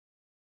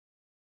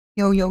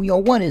Yo,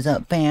 what is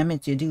up, fam?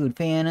 It's your dude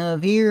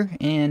FanOF here,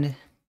 and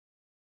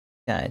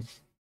guys,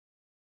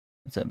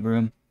 what's up,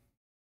 Broom?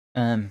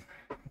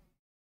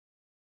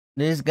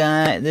 This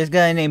guy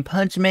named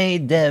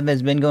Punchmade Dev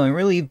has been going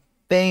really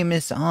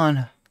famous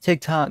on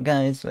TikTok,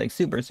 guys, like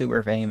super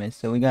famous.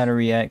 So we gotta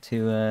react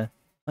to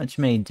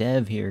Punchmade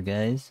Dev here,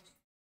 guys.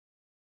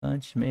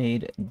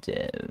 Punchmade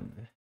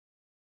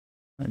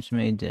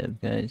Dev,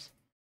 guys.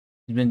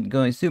 He's been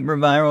going super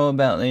viral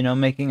about,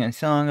 making a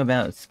song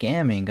about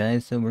scamming,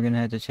 guys, so we're gonna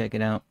have to check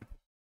it out.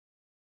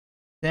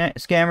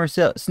 Scammer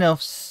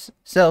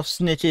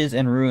self-snitches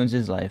and ruins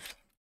his life.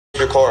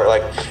 Your card,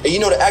 and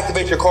to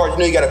activate your card,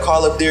 you gotta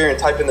call up there and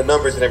type in the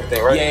numbers and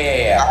everything, right?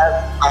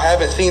 Yeah. I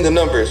haven't seen the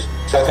numbers,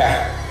 so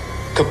okay.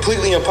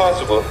 Completely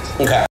impossible.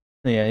 Okay.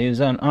 Yeah, he was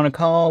on a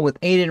call with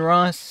Aiden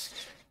Ross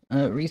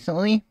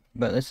recently,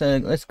 but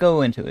let's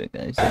go into it,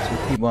 guys.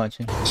 Let's keep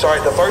watching. Sorry,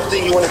 the first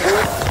thing you want to do.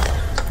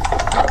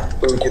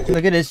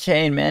 Look at his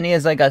chain, man. He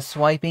has like a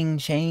swiping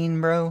chain,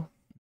 bro.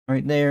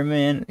 Right there,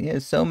 man. He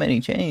has so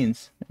many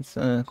chains. It's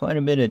quite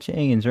a bit of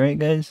chains, right,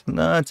 guys?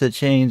 Lots of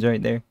chains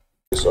right there.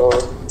 It's all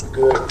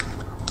good.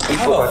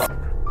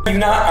 You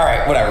not?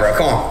 Alright, whatever, bro.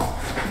 Come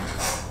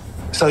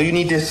on. So you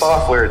need this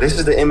software. This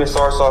is the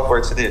MSR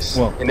software to this.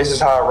 Whoa. And this is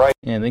how I write.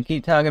 Yeah, they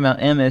keep talking about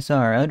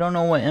MSR. I don't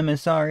know what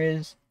MSR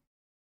is.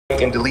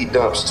 And delete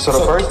dumps. So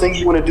the first thing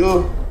you want to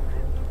do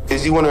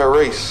is you want to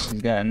erase.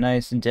 He's got a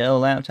nice Dell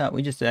laptop.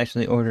 We just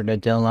actually ordered a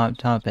Dell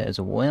laptop as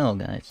well,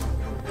 guys.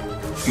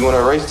 You want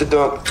to erase the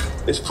dump.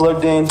 It's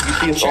plugged in. You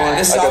see it's on.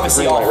 This is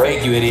obviously all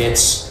fake, you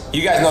idiots.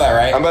 You guys know that,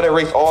 right? I'm about to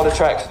erase all the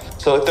tracks.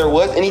 So if there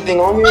was anything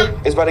on here,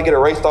 it's about to get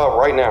erased off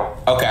right now.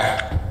 Okay.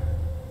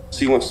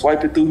 So you want to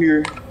swipe it through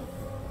here.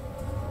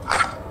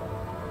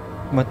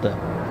 What the?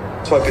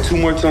 Swipe it 2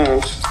 more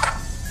times.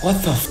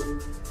 What the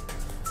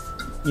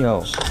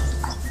Yo.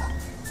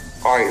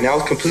 Alright, now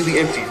it's completely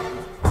empty.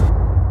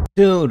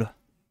 Dude.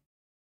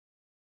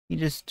 He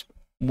just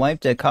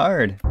wiped a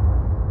card.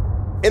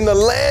 In the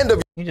land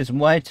of... He just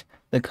wiped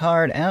the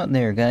card out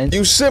there, guys.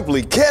 You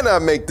simply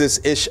cannot make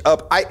this ish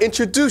up. I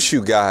introduce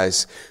you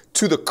guys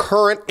to the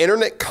current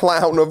internet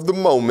clown of the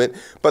moment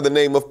by the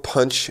name of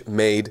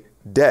Punchmade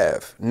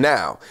Dev.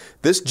 Now,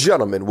 this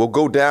gentleman will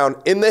go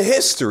down in the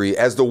history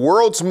as the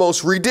world's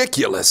most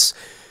ridiculous,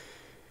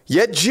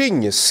 yet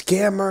genius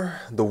scammer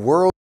the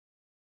world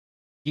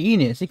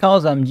Genius. He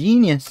calls him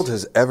genius.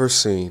 has ever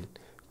seen.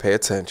 Pay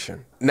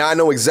attention. Now, I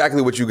know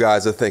exactly what you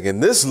guys are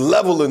thinking. This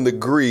level and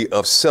degree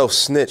of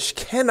self-snitch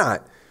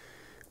cannot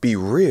be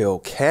real,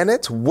 can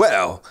it?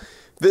 Well,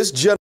 this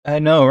gentleman... I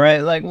know,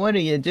 right? Like, what are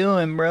you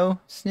doing, bro?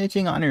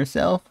 Snitching on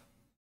yourself?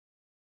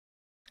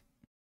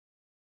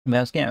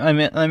 About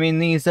scam. I mean,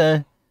 these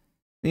the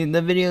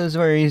videos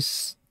where he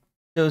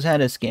shows how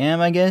to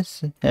scam, I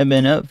guess, have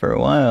been up for a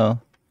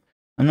while.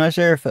 I'm not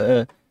sure if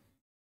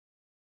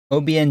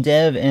OBN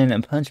Dev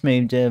and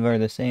Punchmade Dev are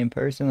the same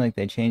person, like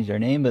they changed their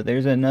name, but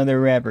there's another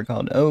rapper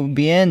called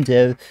OBN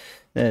Dev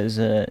that is,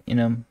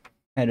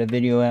 had a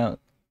video out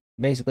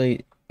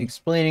basically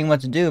explaining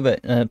what to do,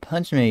 but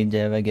Punchmade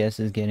Dev, I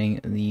guess, is getting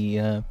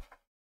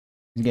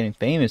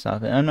famous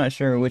off it. I'm not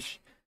sure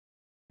which,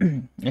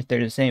 if they're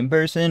the same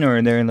person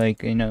or they're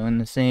like, in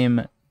the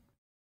same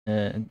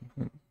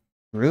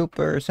group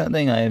or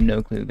something. I have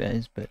no clue,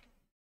 guys, but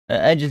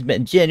I just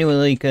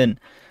genuinely couldn't,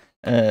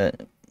 I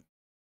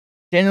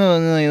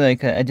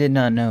did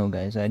not know,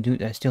 guys. I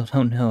still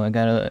don't know. I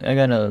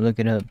gotta look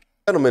it up.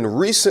 Gentleman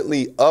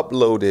recently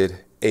uploaded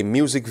a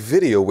music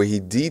video where he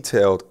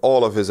detailed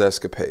all of his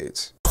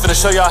escapades. I'm gonna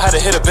show y'all how to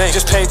hit a bank.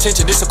 Just pay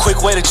attention. This is a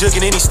quick way to jug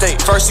in any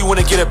state. First, you want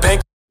to get a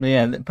bank. But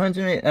yeah,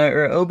 Punchmade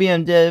or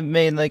OBM Dev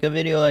made like a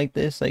video like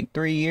this like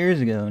 3 years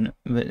ago,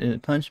 but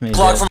Punchmade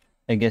Dev,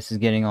 I guess, is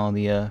getting all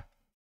the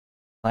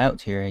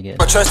clout here, I guess.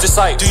 Trust the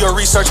site. Do your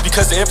research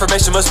because the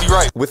information must be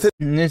right. With it,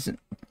 and this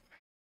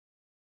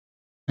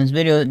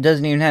video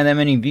doesn't even have that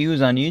many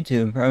views on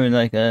YouTube. Probably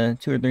like 2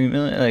 or 3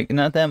 million, like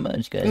not that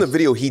much, guys. in the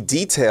video, he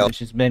detailed It's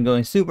just been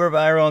going super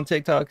viral on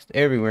TikTok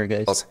everywhere,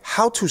 guys.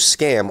 how to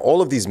scam all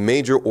of these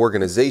major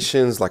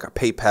organizations like a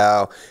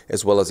PayPal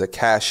as well as a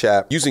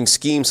Cashapp using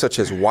schemes such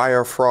as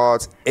wire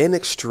frauds in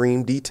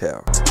extreme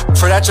detail.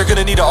 For that, you're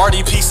gonna need an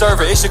RDP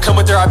server. It should come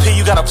with their IP.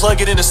 You gotta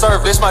plug it in the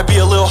server. This might be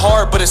a little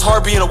hard, but it's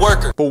hard being a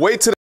worker. But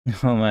wait to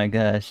Oh my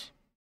gosh.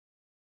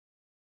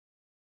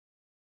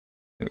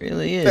 It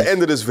really is. the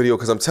end of this video,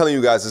 because I'm telling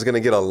you guys, it's going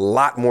to get a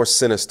lot more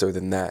sinister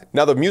than that.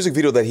 Now, the music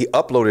video that he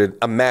uploaded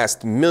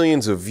amassed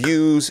millions of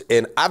views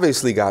and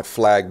obviously got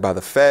flagged by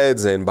the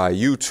feds and by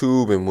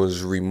YouTube and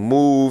was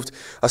removed,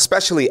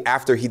 especially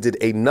after he did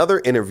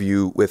another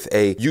interview with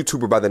a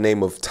YouTuber by the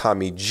name of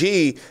Tommy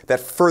G that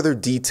further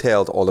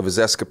detailed all of his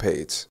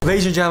escapades.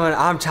 Ladies and gentlemen,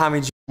 I'm Tommy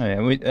G. Oh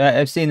yeah,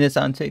 I've seen this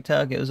on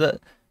TikTok. It was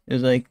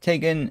like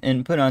taken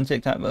and put on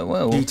TikTok, but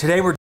whoa.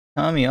 Today we're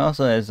Tommy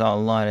also has a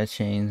lot of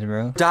chains,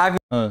 bro. diving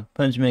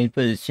Punchmade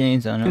put his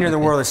chains on. into the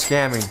world of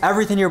scamming.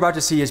 Everything you're about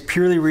to see is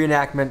purely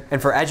reenactment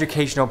and for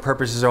educational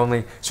purposes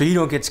only, so you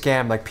don't get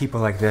scammed like people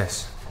like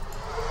this.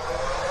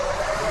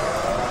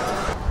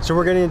 So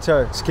we're getting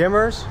into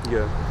skimmers.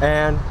 Yeah.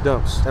 And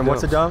dumps. And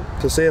what's a dump?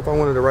 So say if I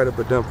wanted to write up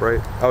a dump,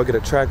 right? I would get a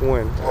track 1,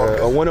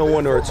 a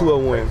 101 or a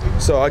 201.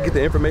 So I get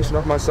the information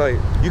off my site.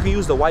 You can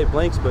use the white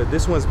blanks, but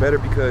this one's better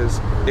because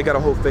it got a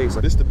whole face.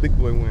 This is the big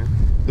boy one.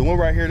 The one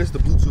right here, this is the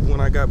Bluetooth one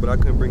I got, but I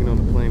couldn't bring it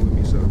on the plane with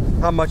me, so.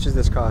 How much does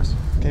this cost?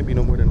 Can't be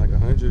no more than like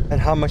 100. And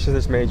how much has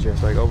this made you?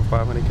 It's like over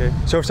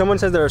 500K. So if someone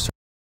says they're a...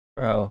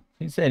 Bro,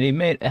 he said he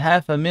made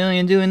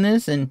 $500,000 doing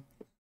this, and...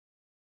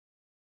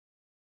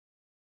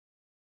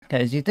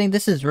 Guys, you think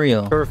this is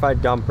real? Certified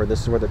dumper,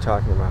 this is what they're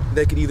talking about.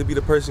 They could either be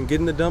the person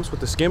getting the dumps with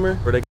the skimmer,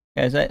 or they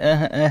Guys,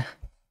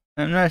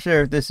 I'm not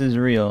sure if this is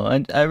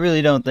real. I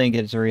really don't think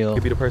it's real.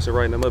 could be the person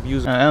writing them up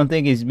using. I don't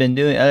think he's been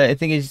doing. I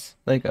think he's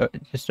like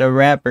just a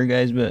rapper,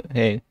 guys. But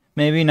hey,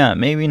 maybe not.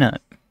 Maybe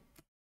not.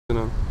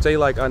 Say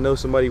like I know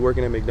somebody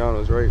working at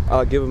McDonald's, right?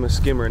 I'll give them a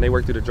skimmer and they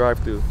work through the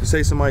drive-thru.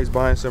 Say somebody's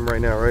buying something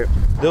right now, right?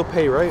 They'll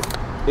pay, right?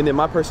 And then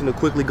my person will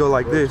quickly go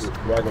like this,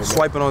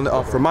 swipe it on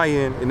the from my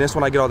end, and that's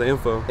when I get all the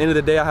info. End of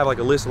the day, I have like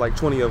a list of like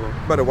 20 of them.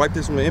 I'm about to wipe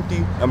this one empty.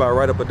 I'm about to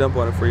write up a dump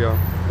on it for y'all.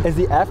 Is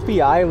the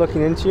FBI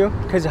looking into you?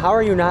 Because how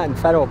are you not in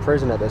federal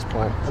prison at this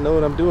point? I know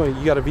what I'm doing.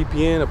 You got a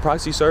VPN, a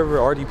proxy server,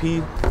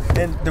 RDP.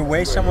 And the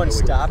way someone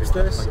stops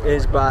this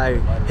is by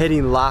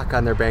hitting lock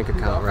on their bank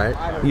account, right?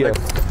 Yeah.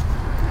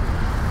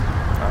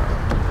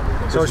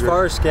 So as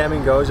far as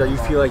scamming goes, do you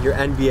feel like you're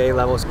NBA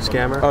level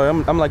scammer?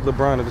 Oh, I'm like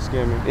LeBron of the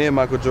scamming and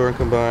Michael Jordan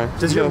combined.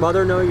 Does your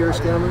mother know you're a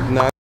scammer?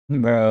 Nah.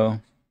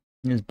 Bro,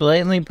 just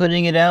blatantly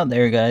putting it out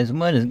there, guys.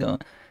 What is going?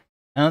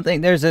 I don't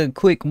think there's a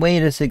quick way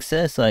to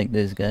success like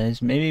this,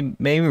 guys. Maybe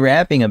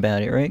rapping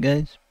about it, right,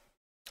 guys?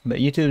 But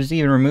YouTube's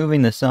even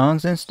removing the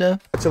songs and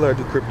stuff. I tell her I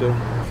do crypto.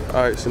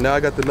 All right, so now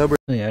I got the number.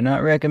 Yeah,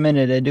 not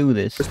recommended to do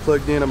this. It's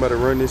plugged in. I'm about to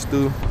run this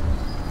through.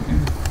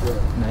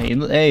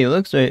 Hey, he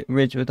looks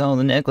rich with all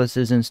the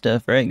necklaces and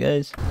stuff, right,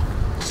 guys?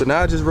 So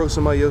now I just wrote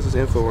somebody else's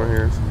info right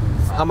here.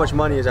 How much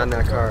money is on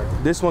that card?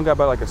 This one got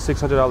about like a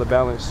 $600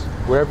 balance.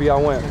 Wherever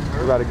y'all went,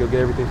 we're about to go get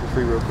everything for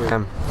free real quick.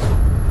 Oh,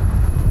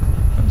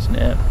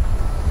 snap.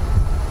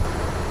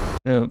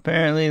 So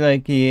apparently,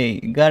 like, he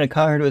got a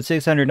card with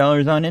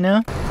 $600 on it now.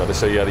 About to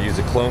show you how to use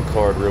a clone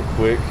card real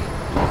quick.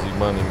 Easy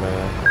money,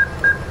 man.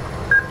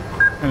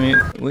 I mean,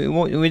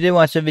 we did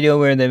watch a video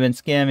where they've been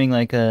scamming,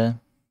 like,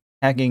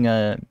 hacking,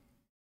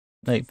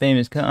 like,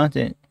 famous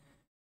content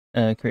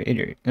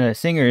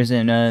singers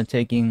and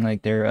taking,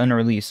 like, their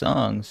unreleased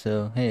songs.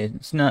 So hey,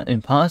 it's not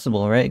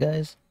impossible, right,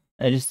 guys?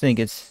 I just think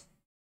it's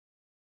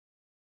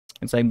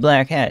like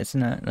black hat. It's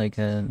not like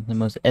the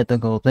most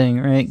ethical thing,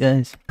 right,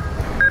 guys?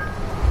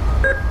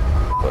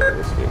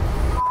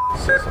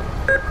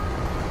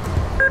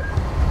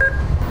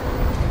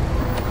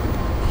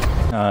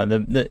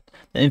 The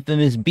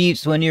infamous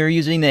beeps when you were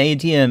using the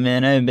ATM,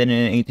 man. I haven't been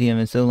in an ATM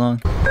in so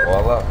long.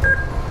 Voila.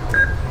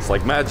 It's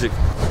like magic.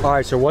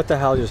 Alright, so what the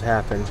hell just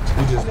happened?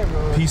 We just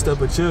pieced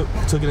up a chip,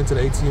 took it into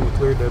the ATM and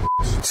cleared that.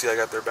 See, I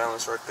got their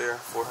balance right there,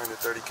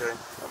 430K.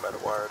 I'm about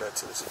to wire that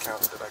to this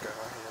account that I got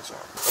my hands on.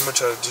 I'm gonna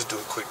try to just do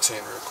a quick 10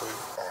 real quick.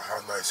 Oh, how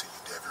nice of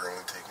you, Dev. You're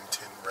only taking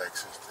 10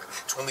 racks instead of...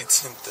 Only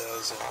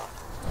 10,000.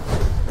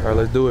 Alright,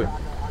 let's do it.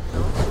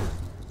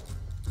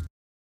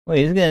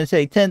 Wait, he's gonna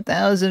take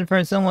 10,000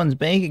 from someone's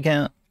bank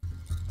account.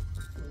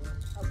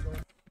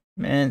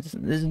 Man,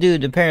 this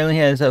dude apparently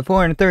has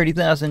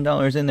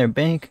 $430,000 in their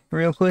bank.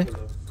 Real quick.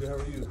 Hello. Good, how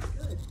are you?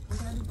 What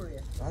can I do for you?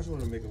 I just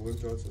want to make a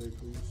withdrawal today,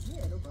 please.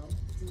 Yeah, no problem.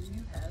 Do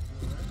you have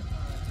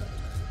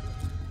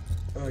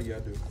your Oh, yeah, I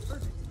do.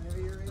 Perfect.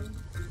 Whenever you're ready, you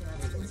can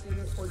either insert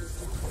it or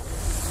just...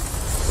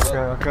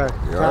 Okay.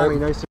 Tommy,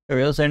 nice to... Or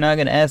else they're not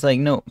gonna ask like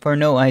for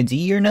no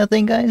ID or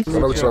nothing, guys.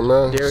 What up,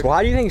 man? So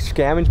why do you think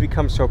scamming's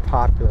become so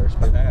popular?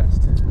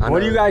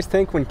 What do you guys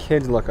think when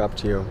kids look up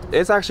to you?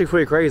 It's actually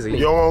pretty crazy. You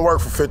don't want to work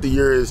for 50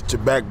 years,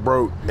 your back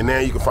broke, and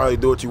then you can finally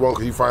do what you want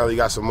because you finally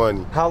got some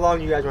money. How long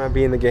do you guys want to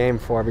be in the game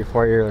for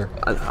before you're...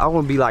 I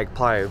want to be like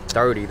probably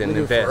 30, then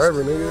invest.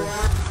 Forever, nigga.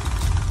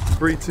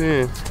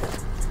 310.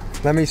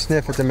 Let me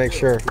sniff it to make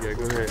sure. Yeah,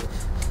 go ahead.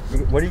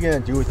 What are you gonna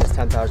do with this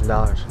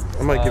 $10,000?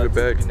 I might give it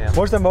back.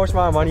 What's the most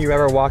amount of money you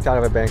ever walked out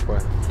of a bank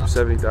with?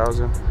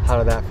 70,000. How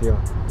did that feel?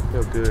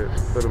 Felt good.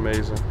 Felt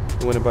amazing.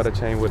 Went about a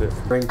chain with it.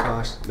 Ring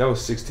cost? That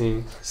was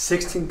 16.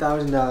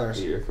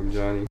 $16,000. Yeah, from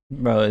Johnny.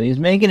 Bro, he's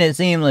making it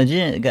seem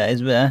legit,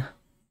 guys, but...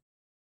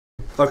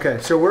 Okay,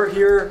 so we're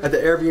here at the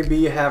Airbnb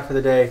you have for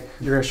the day.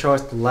 You're gonna show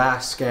us the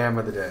last scam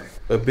of the day.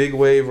 A big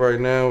wave right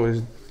now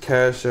is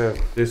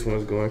Cashapp. This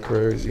one's going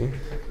crazy.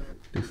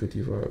 Do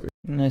 55.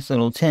 Nice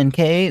little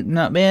 10K.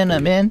 Not bad,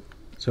 not bad.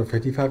 So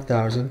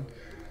 55,000.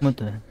 What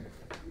the?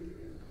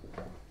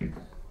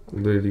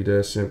 Literally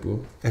that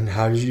simple. And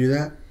how did you do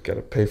that?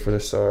 Gotta pay for the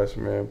SARS,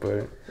 man,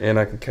 and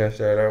I can cash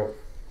that out.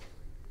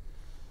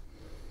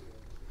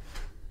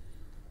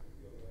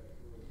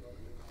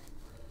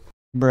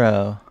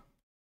 Bro.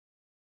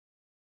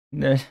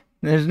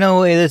 There's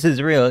no way this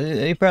is real.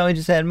 He probably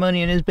just had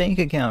money in his bank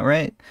account,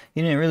 right?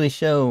 He didn't really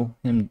show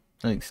him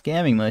like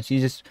scamming much. He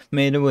just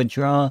made a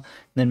withdrawal,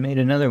 then made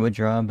another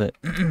withdrawal. But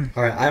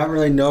all right, I don't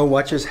really know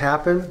what just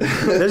happened.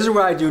 This is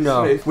what I do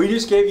know. We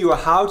just gave you a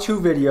how-to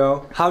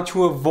video, how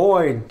to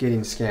avoid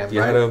getting scammed. You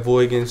right? how to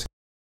avoid getting.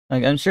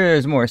 like, I'm sure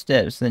there's more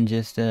steps than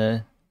just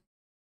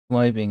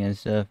swiping and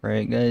stuff,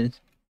 right, guys?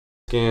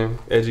 Scam,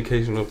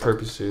 educational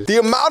purposes. The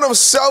amount of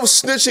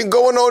self-snitching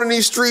going on in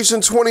these streets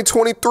in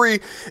 2023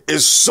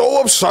 is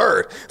so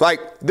absurd.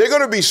 Like, they're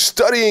gonna be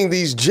studying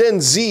these Gen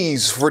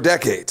Zs for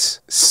decades.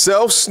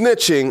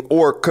 Self-snitching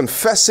or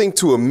confessing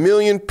to 1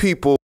 million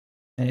people.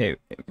 Hey,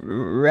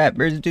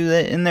 rappers do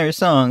that in their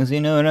songs,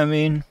 you know what I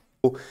mean?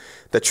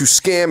 That you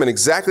scam and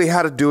exactly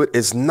how to do it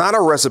is not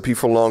a recipe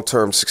for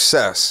long-term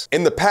success.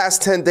 In the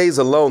past 10 days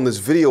alone, this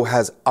video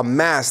has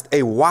amassed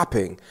a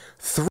whopping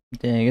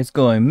Dang, it's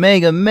going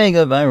mega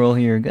viral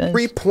here, guys.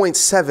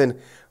 3.7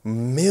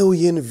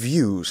 million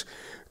views.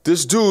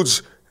 This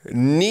dude's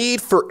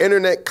need for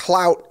internet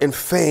clout and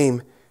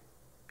fame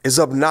is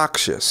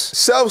obnoxious.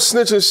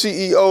 Self-snitching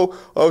CEO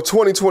of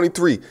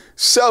 2023.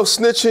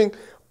 Self-snitching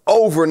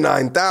over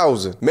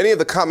 9,000. Many of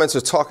the comments are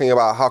talking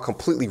about how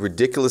completely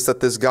ridiculous that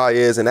this guy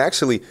is, and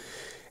actually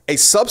a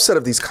subset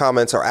of these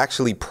comments are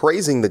actually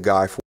praising the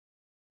guy for.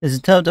 This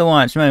is tough to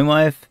watch. My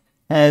wife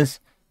has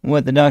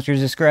what the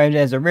doctors described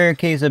as a rare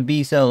case of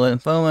B-cell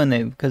lymphoma,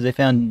 and because they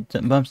found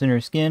some bumps in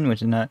her skin,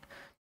 which is not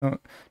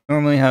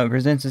normally how it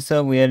presents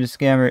itself. We had to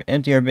scam her,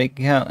 empty our bank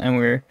account, and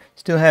we're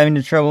still having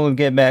the trouble to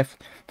get back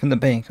from the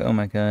bank. Oh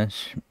my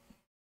gosh.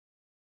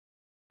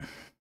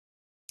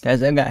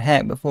 Guys, I've got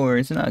hacked before.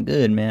 It's not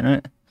good,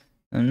 man.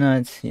 I'm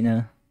not, you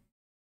know,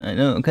 I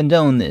don't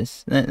condone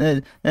this.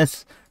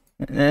 That's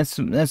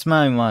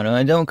my motto.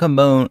 I don't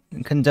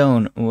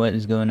condone what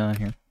is going on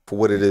here. For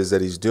what it is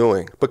that he's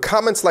doing. But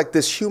comments like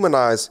this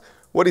humanize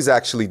what he's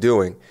actually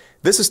doing.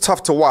 This is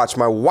tough to watch.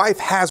 My wife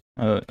has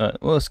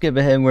we'll skip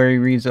ahead where he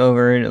reads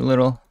over it a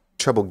little.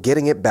 Trouble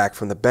getting it back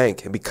from the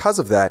bank, and because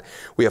of that,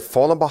 we have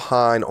fallen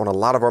behind on a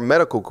lot of our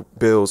medical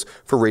bills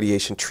for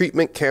radiation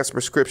treatment, cancer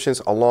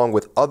prescriptions, along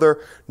with other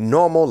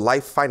normal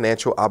life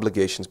financial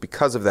obligations.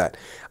 Because of that,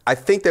 I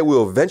think that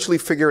we'll eventually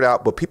figure it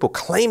out, but people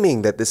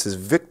claiming that this is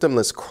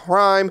victimless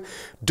crime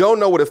don't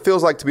know what it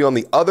feels like to be on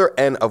the other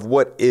end of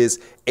what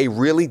is a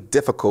really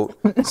difficult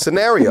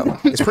scenario.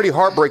 It's pretty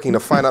heartbreaking to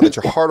find out that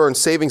your hard-earned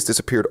savings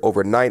disappeared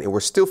overnight, and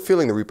we're still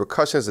feeling the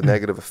repercussions and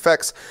negative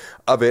effects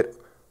of it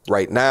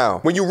right now.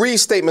 When you read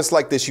statements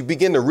like this, you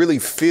begin to really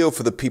feel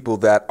for the people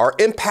that are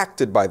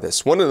impacted by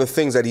this. One of the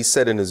things that he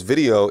said in his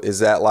video is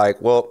that,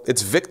 like, well,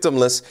 it's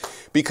victimless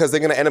because they're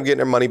going to end up getting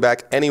their money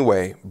back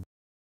anyway.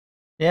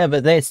 Yeah,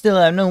 but they still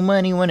have no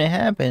money when it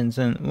happens.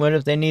 And what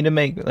if they need to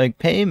make, like,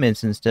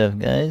 payments and stuff,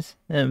 guys?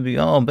 That would be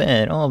all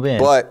bad, all bad.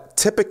 But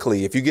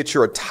typically, if you get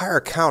your entire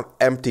account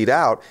emptied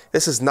out,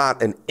 this is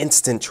not an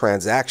instant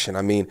transaction.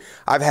 I mean,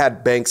 I've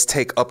had banks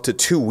take up to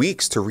 2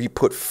 weeks to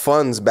re-put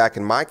funds back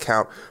in my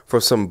account for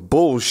some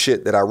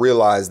bullshit that I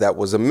realized that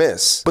was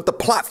amiss. But the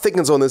plot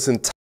thickens on this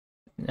entire...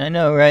 I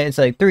know, right? It's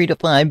like 3 to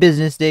 5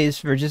 business days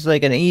for just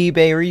like an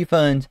eBay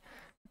refund.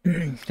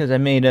 Because I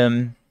made,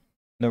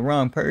 the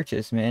wrong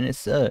purchase, man. It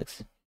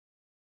sucks.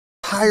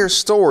 Entire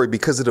story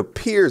because it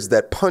appears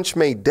that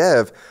Punchmade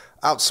Dev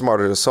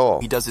outsmarted us all.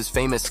 He does his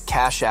famous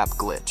Cashapp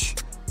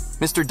glitch.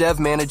 Mr. Dev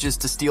manages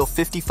to steal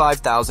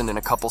 $55,000 in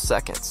a couple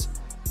seconds.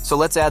 So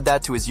let's add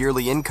that to his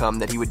yearly income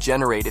that he would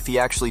generate if he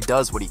actually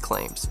does what he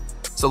claims.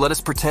 So let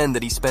us pretend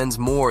that he spends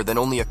more than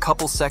only a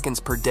couple seconds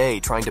per day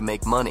trying to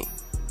make money.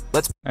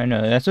 I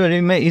know, that's what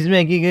he's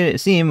making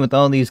it seem with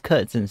all these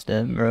cuts and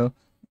stuff, bro.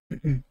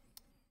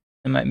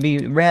 It might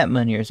be rap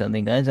money or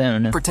something, guys. I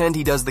don't know. Pretend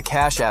he does the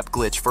Cashapp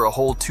glitch for a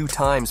whole 2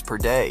 times per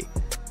day.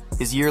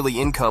 His yearly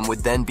income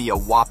would then be a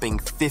whopping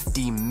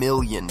 $50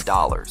 million.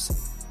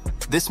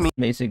 This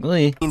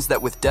means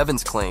that with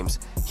Devon's claims,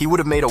 he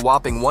would have made a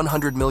whopping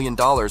 $100 million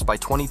by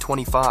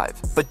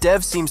 2025. But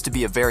Dev seems to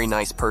be a very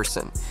nice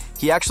person.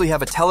 He actually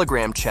have a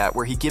Telegram chat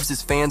where he gives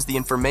his fans the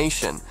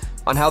information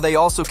on how they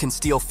also can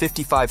steal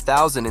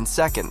 $55,000 in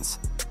seconds.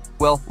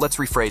 Well, let's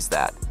rephrase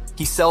that.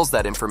 He sells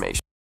that information.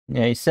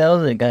 Yeah, he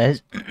sells it,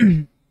 guys.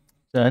 So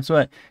that's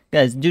what,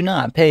 guys, do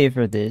not pay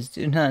for this.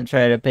 Do not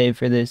try to pay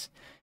for this,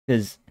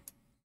 because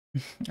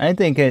I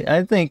think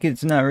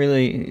it's not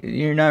really,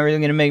 you're not really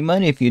gonna make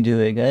money if you do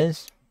it,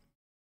 guys.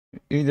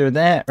 Either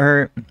that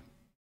or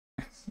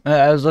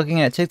I was looking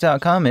at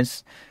TikTok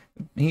comments.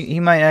 He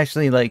might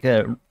actually like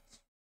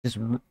just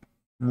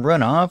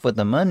run off with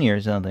the money or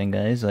something,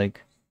 guys.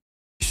 Like,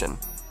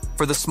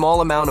 for the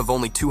small amount of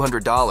only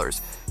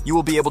 $200, you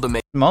will be able to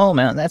make small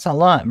amount. That's a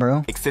lot,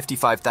 bro. Make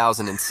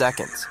 $55,000 in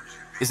seconds.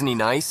 Isn't he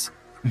nice?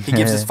 He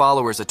gives his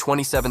followers a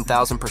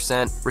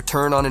 27,000%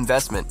 return on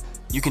investment.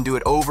 You can do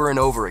it over and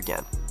over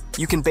again.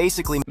 You can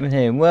basically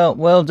hey,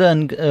 well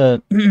done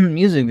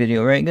music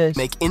video, right, guys?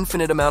 Make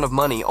infinite amount of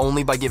money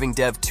only by giving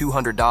Dev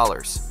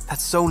 $200.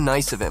 That's so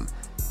nice of him.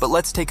 But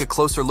let's take a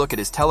closer look at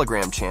his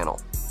Telegram channel.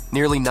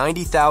 Nearly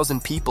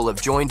 90,000 people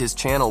have joined his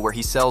channel where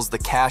he sells the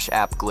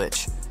Cashapp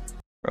glitch.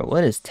 Bro,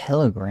 what is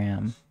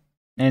Telegram?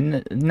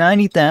 And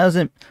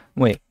 90,000,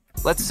 wait.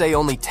 Let's say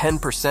only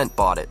 10%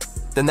 bought it.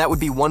 then that would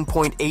be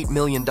 $1.8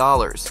 million,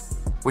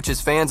 which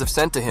his fans have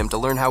sent to him to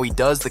learn how he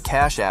does the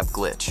Cashapp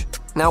glitch.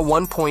 Now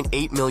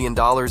 $1.8 million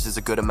is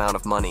a good amount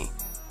of money.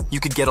 You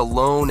could get a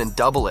loan and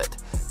double it,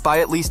 buy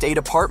at least 8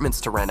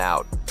 apartments to rent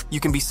out. You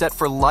can be set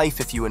for life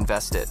if you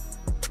invest it.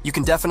 You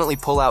can definitely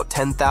pull out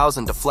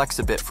 $10,000 to flex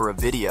a bit for a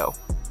video.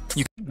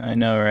 I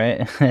know,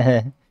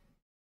 right?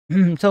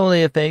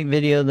 Totally a fake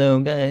video though,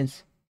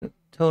 guys.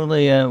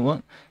 Totally,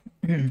 what?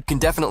 You can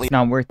definitely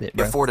not worth it,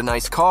 bro. Afford a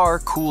nice car,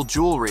 cool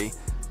jewelry,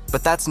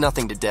 but that's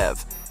nothing to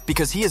Dev,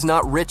 because he is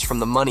not rich from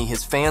the money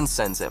his fans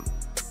sends him.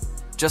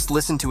 Just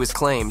listen to his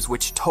claims,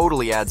 which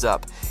totally adds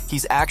up.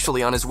 He's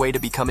actually on his way to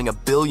becoming a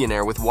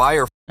billionaire with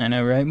wire. I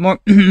know, right? More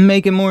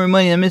making more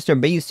money than Mr.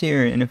 Beast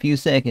here in a few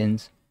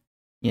seconds.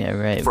 Yeah,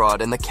 right.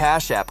 Fraud and the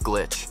Cashapp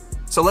glitch.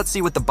 So let's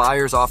see what the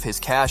buyers off his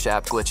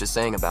Cashapp glitch is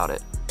saying about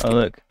it. Oh,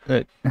 look.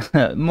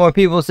 More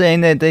people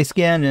saying that they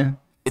scammed him.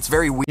 It's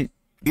very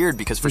weird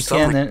because for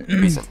some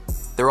reason,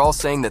 they're all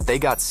saying that they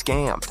got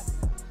scammed.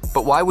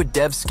 But why would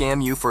Dev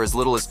scam you for as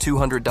little as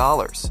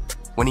 $200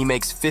 when he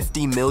makes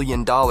 $50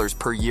 million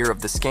per year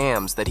of the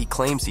scams that he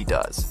claims he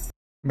does?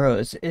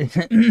 Bro,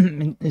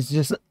 it's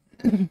just...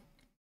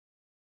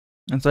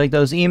 It's like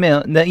the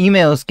email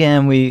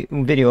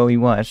scam video we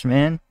watched,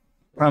 man.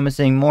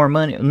 Promising more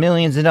money,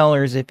 millions of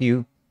dollars if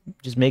you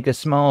just make a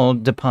small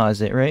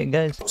deposit, right,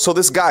 guys? So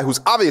this guy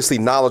who's obviously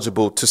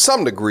knowledgeable to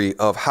some degree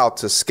of how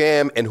to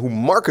scam and who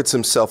markets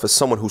himself as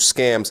someone who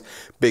scams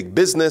big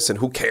business and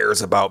who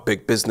cares about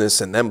big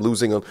business and them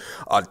losing a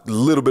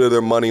little bit of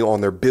their money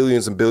on their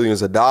billions and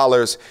billions of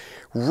dollars,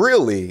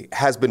 really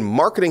has been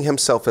marketing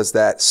himself as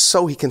that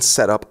so he can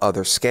set up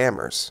other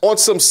scammers on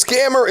some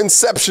scammer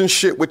inception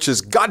shit, which is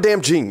goddamn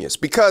genius,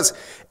 because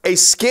a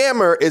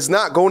scammer is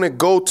not going to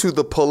go to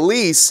the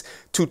police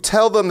to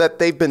tell them that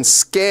they've been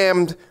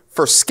scammed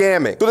for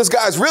scamming. So this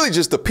guy's really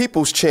just the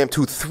people's champ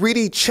who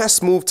 3D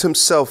chess moved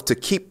himself to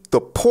keep the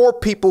poor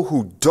people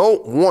who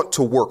don't want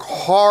to work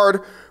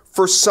hard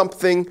for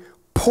something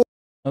poor.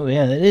 Oh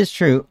yeah, that is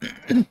true.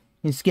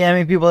 He's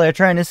scamming people that are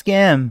trying to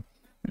scam.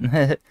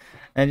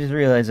 I just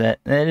realized that.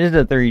 That is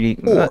a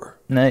 3D. Or,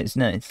 nice,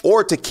 nice.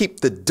 Or to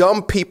keep the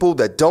dumb people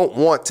that don't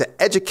want to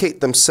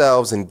educate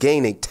themselves and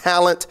gain a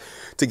talent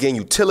to gain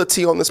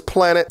utility on this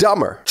planet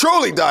dumber.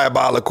 Truly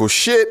diabolical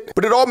shit.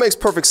 But it all makes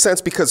perfect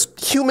sense because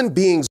human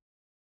beings.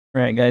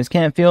 Right, guys.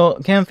 Can't feel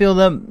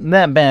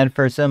that bad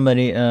for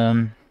somebody.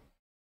 Can't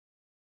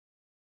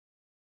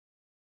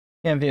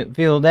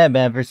feel that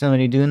bad for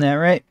somebody doing that,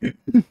 right?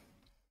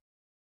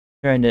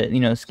 Trying to,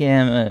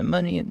 scam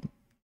money and.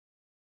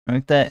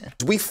 Like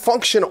that. We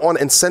function on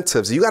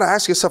incentives. You got to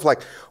ask yourself,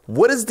 like,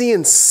 what is the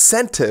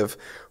incentive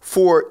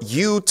for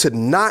you to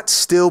not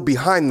still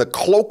behind the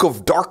cloak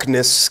of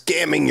darkness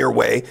scamming your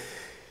way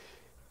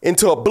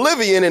into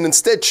oblivion and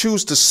instead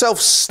choose to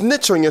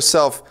self-snitch on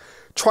yourself,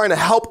 trying to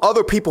help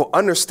other people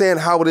understand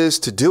how it is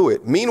to do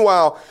it?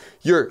 Meanwhile,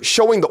 you're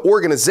showing the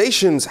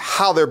organizations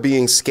how they're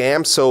being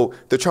scammed, so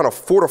they're trying to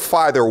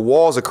fortify their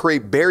walls or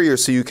create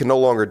barriers so you can no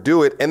longer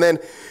do it. And then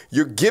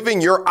you're giving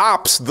your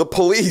ops, the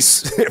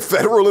police,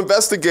 federal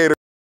investigators.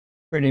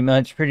 Pretty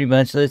much.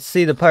 Let's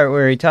see the part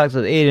where he talks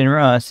with Aiden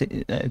Ross.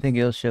 I think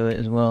he'll show it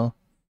as well.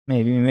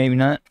 Maybe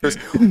not.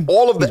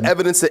 All of the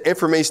evidence and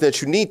information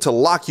that you need to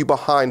lock you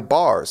behind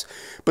bars.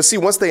 But see,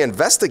 once they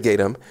investigate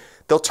him,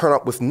 they'll turn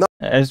up with nothing.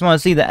 I just want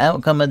to see the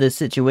outcome of this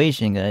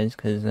situation, guys,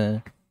 because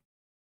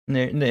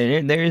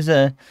there's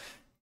a...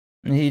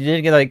 He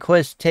did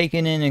get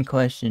taken in and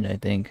questioned, I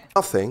think.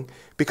 Nothing,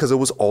 because it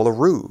was all a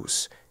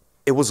ruse.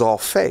 It was all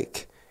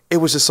fake. It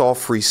was just all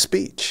free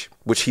speech,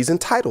 which he's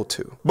entitled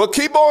to. But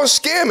keep on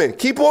scamming.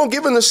 Keep on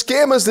giving the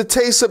scammers the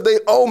taste of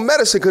their own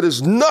medicine, because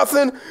there's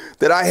nothing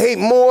that I hate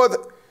more than...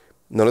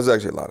 No, there's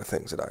actually a lot of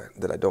things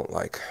that I don't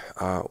like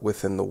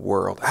within the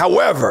world.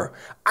 However,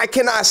 I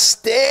cannot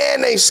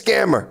stand a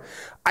scammer.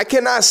 I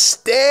cannot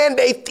stand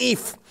a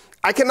thief.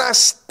 I cannot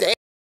stand...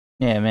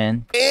 Yeah,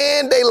 man.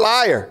 And a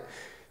liar.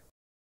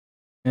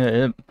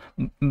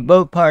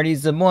 Both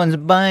parties, the ones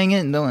buying it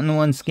and the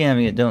ones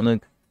scamming it, don't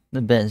look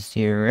the best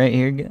here, right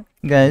here,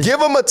 guys. Give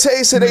them a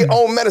taste of their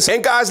own medicine.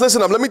 And guys,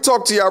 listen up. Let me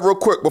talk to y'all real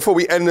quick before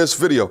we end this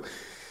video.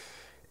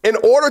 In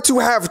order to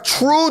have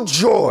true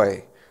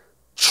joy,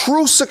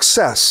 true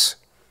success,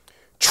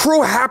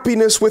 true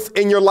happiness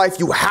within your life,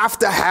 you have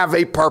to have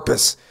a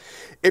purpose.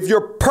 If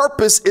your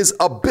purpose is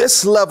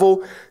abyss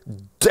level,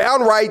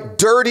 downright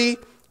dirty,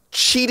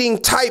 cheating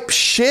type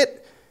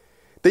shit,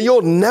 then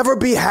you'll never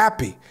be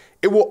happy.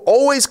 It will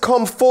always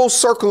come full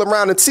circle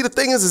around. And see, the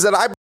thing is that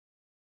I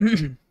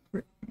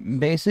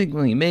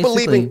basically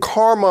believe in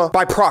karma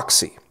by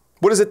proxy.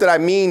 What is it that I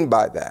mean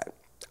by that?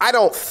 I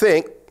don't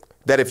think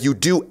that if you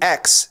do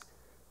X,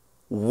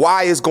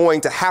 Y is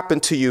going to happen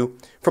to you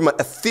from an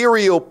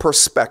ethereal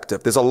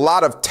perspective. There's a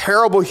lot of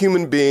terrible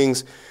human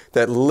beings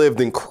that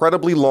lived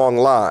incredibly long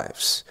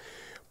lives.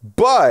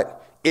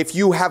 But if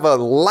you have a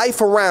life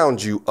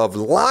around you of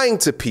lying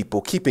to people,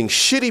 keeping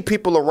shitty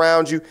people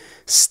around you,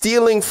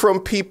 stealing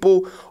from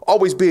people,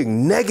 always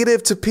being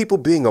negative to people,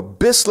 being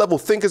abyss level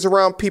thinkers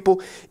around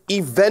people,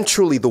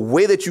 eventually the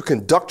way that you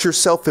conduct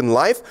yourself in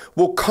life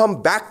will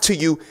come back to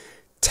you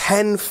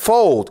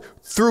tenfold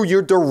through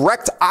your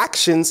direct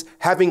actions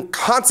having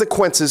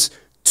consequences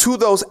to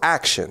those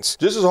actions.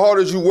 Just as hard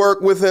as you work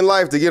within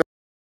life to get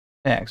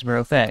facts,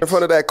 bro, facts. in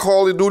front of that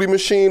Call of Duty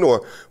machine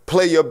or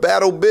play your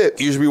battle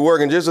bit, you should be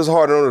working just as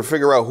hard in order to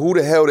figure out who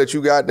the hell that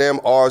you goddamn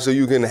are so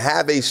you can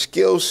have a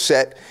skill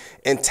set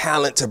and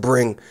talent to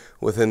bring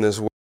within this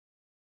world.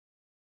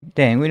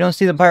 Dang, we don't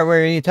see the part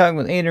where he talked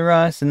with Aiden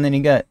Ross and then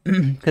he got,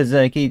 because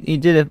like he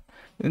did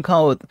a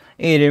call with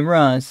Aiden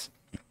Ross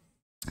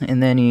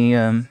and then he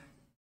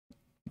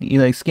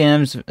like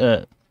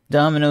scams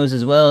Domino's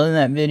as well in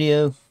that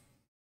video.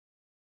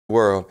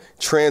 World.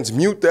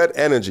 Transmute that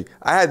energy.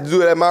 I had to do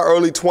that in my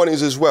early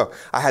 20s as well.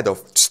 I had to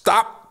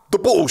stop the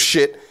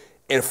bullshit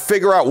and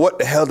figure out what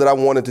the hell that I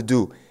wanted to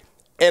do.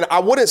 And I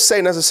wouldn't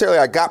say necessarily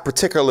I got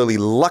particularly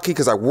lucky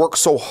because I worked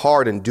so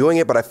hard in doing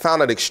it, but I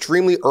found out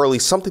extremely early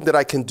something that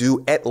I can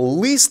do at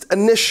least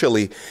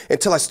initially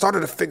until I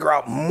started to figure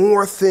out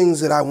more things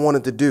that I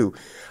wanted to do.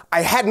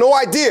 I had no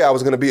idea I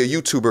was going to be a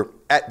YouTuber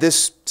at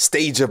this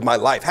stage of my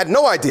life. Had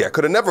no idea. I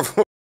could have never.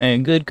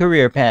 And good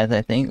career path,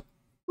 I think.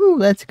 Ooh,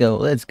 let's go,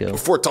 let's go.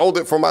 Foretold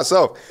it for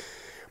myself.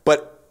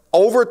 But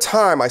over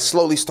time, I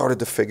slowly started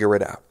to figure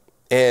it out.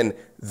 And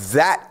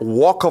that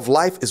walk of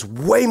life is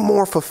way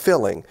more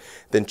fulfilling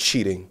than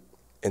cheating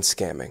and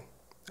scamming.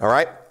 All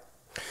right?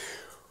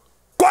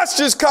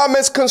 Questions,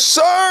 comments,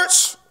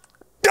 concerns?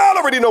 Y'all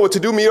already know what to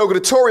do. Mediocre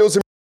tutorials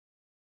and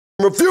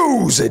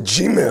reviews at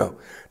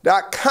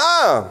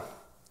gmail.com.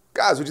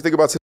 Guys, what do you think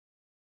about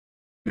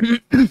today?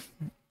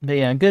 But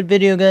yeah, good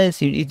video, guys.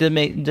 He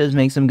does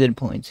make some good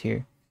points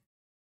here.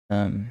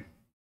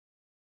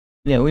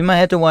 Yeah, we might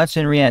have to watch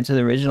and react to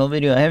the original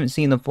video. I haven't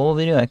seen the full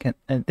video. I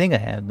think I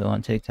have though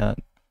on TikTok.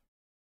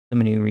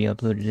 Somebody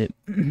re-uploaded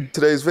it.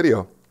 Today's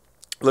video,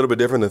 a little bit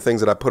different than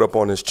things that I put up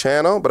on this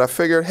channel, but I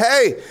figured,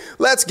 hey,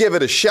 let's give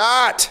it a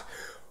shot.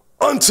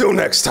 Until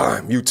next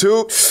time,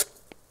 YouTube.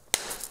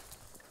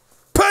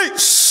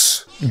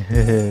 Peace.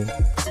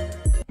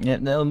 Yep,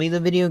 that'll be the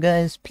video,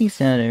 guys.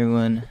 Peace out,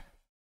 everyone.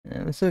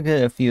 Let's look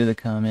at a few of the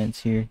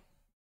comments here.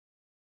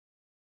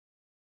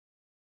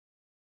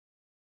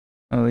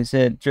 Oh, he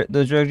said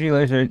those drug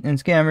dealers and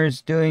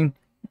scammers doing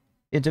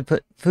it to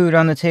put food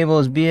on the table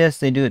is BS.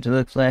 They do it to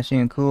look flashy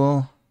and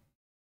cool.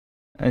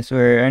 I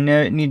swear, I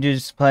need to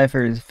just apply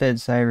for the Fed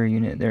cyber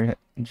unit. Their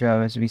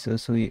job has to be so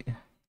sweet.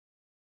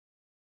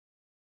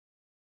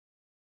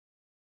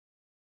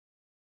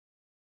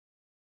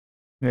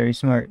 Very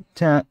smart.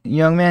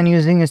 Young man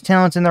using his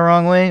talents in the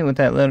wrong way with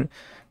that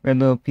red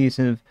little piece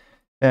of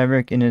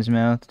fabric in his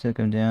mouth took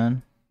him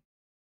down.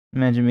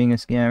 Imagine being a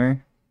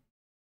scammer.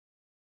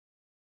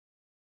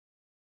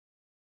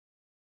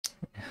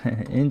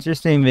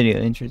 Interesting video.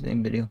 I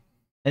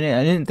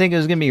didn't think it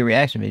was gonna be a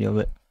reaction video,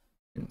 but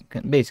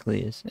it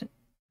basically is.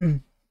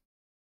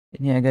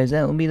 Yeah, guys,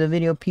 that will be the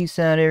video. Peace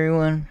out,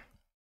 everyone,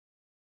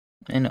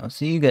 and I'll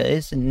see you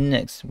guys in the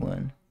next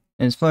one.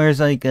 As far as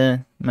like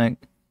my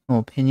whole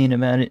opinion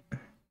about it,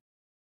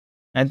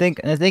 I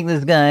think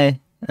this guy,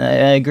 I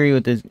agree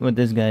with what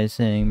this guy is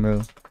saying,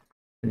 bro.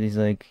 He's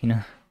like, you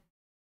know,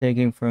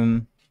 taking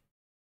from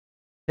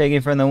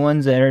the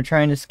ones that are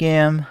trying to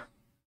scam.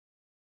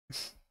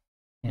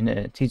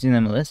 And teaching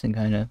them a lesson,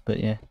 kind of. But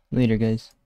yeah, later, guys.